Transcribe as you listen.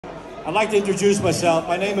I'd like to introduce myself.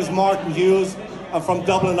 My name is Martin Hughes. I'm from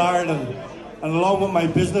Dublin, Ireland. And along with my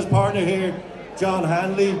business partner here, John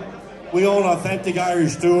Hanley, we own Authentic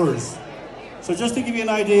Irish Tours. So just to give you an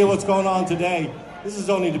idea of what's going on today, this is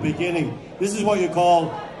only the beginning. This is what you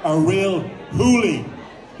call a real hoolie,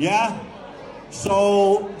 yeah?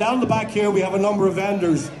 So down the back here, we have a number of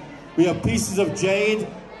vendors. We have pieces of jade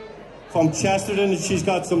from Chesterton, and she's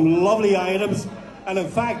got some lovely items. And in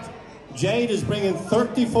fact, Jade is bringing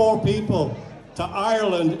 34 people to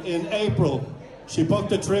Ireland in April. She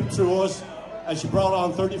booked a trip through us, and she brought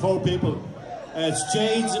on 34 people. It's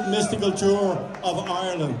Jade's Mystical Tour of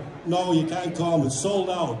Ireland. No, you can't come, it's sold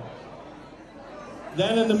out.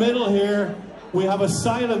 Then in the middle here, we have a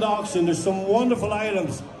silent auction. There's some wonderful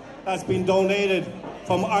items that's been donated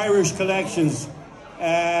from Irish collections.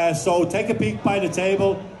 So take a peek by the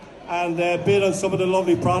table and bid on some of the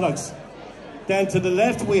lovely products. Then to the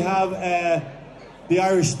left we have the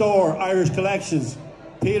Irish store, Irish Collections.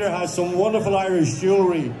 Peter has some wonderful Irish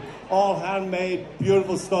jewellery, all handmade,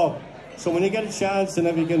 beautiful stuff. So when you get a chance, and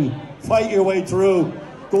if you can fight your way through,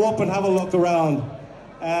 go up and have a look around.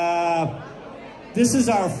 This is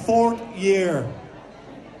our 4th year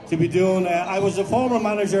to be doing. I was a former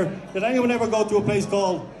manager. Did anyone ever go to a place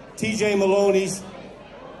called TJ Maloney's?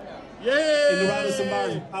 Yay! In the Radisson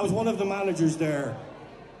Bar? I was one of the managers there.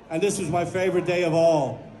 And this was my favorite day of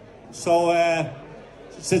all. So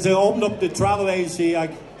since I opened up the travel agency,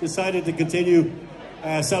 I decided to continue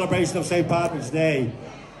celebration of St. Patrick's Day.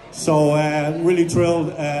 So really thrilled.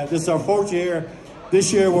 This is our 4th year.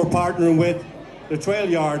 This year we're partnering with the Trail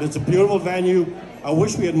Yard. It's a beautiful venue. I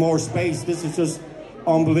wish we had more space. This is just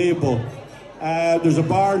unbelievable. There's a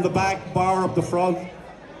bar in the back, bar up the front.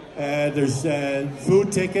 There's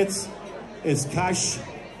food tickets. It's cash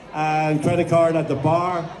and credit card at the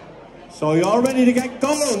bar. So you're all ready to get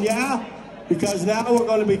going, yeah? Because now we're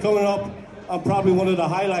going to be coming up on probably one of the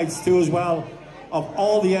highlights too as well of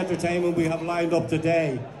all the entertainment we have lined up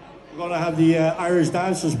today. We're going to have the Irish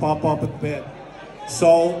dancers pop up a bit.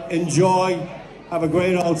 So enjoy, have a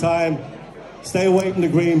great old time. Stay away from the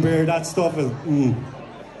green beer, that stuff is,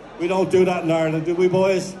 We don't do that in Ireland, do we,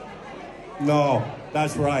 boys? No,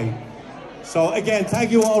 that's right. So again,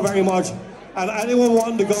 thank you all very much. And anyone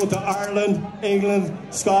wanting to go to Ireland, England,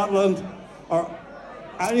 Scotland, or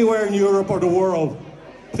anywhere in Europe or the world,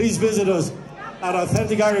 please visit us at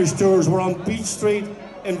Authentic Irish Tours. We're on Beach Street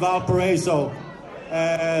in Valparaiso.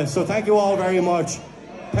 So thank you all very much.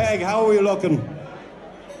 Peg, how are we looking?